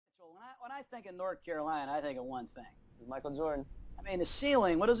I think of North Carolina, I think of one thing. Michael Jordan. I mean, the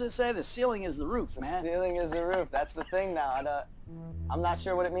ceiling, what does it say? The ceiling is the roof, man. The ceiling is the roof. That's the thing now. I'm not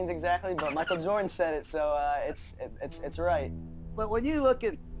sure what it means exactly, but Michael Jordan said it, so it's right. But when you look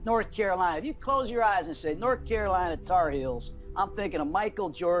at North Carolina, if you close your eyes and say North Carolina Tar Heels, I'm thinking of Michael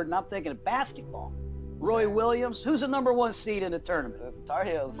Jordan, I'm thinking of basketball. Roy Williams, who's the #1 seed in the tournament? The Tar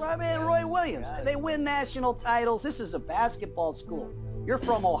Heels. Right, man, Roy Williams. They win national titles. This is a basketball school. You're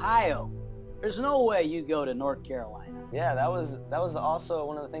from Ohio. There's no way you go to North Carolina. Yeah, that was also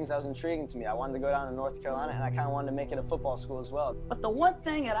one of the things that was intriguing to me. I wanted to go down to North Carolina, and I kind of wanted to make it a football school as well. But the one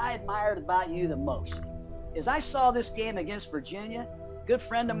thing that I admired about you the most is I saw this game against Virginia. Good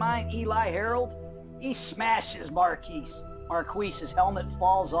friend of mine, Eli Harold, he smashes Marquise's helmet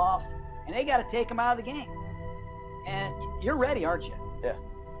falls off, and they got to take him out of the game. And you're ready, aren't you? Yeah.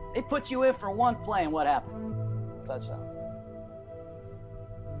 They put you in for one play, and what happened? Touchdown.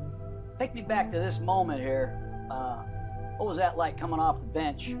 Take me back to this moment here. What was that like coming off the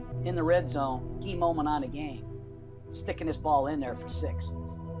bench in the red zone, key moment on the game, sticking this ball in there for 6?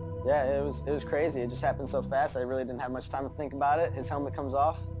 Yeah, it was crazy. It just happened so fast. I really didn't have much time to think about it. His helmet comes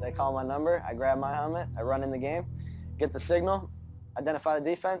off. They call my number. I grab my helmet. I run in the game, get the signal, identify the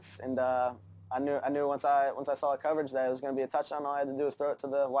defense, and I knew once I saw the coverage that it was going to be a touchdown. All I had to do was throw it to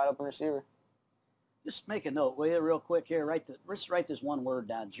the wide open receiver. Just make a note, will you, real quick here? Just write this one word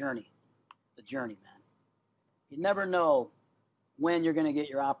down: journey. The journey, man. You never know when you're going to get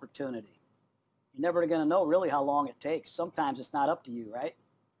your opportunity. You're never going to know really how long it takes. Sometimes it's not up to you, right?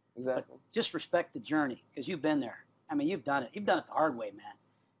 Exactly. But just respect the journey, because you've been there. I mean, you've done it. You've done it the hard way, man.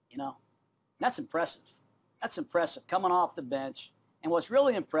 You know, that's impressive. That's impressive, coming off the bench. And what's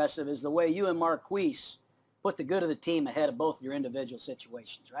really impressive is the way you and Marquise put the good of the team ahead of both your individual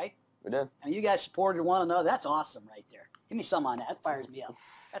situations, right? We did. I mean, you guys supported one another. That's awesome right there. Give me some on that. That fires me up.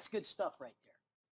 That's good stuff right there.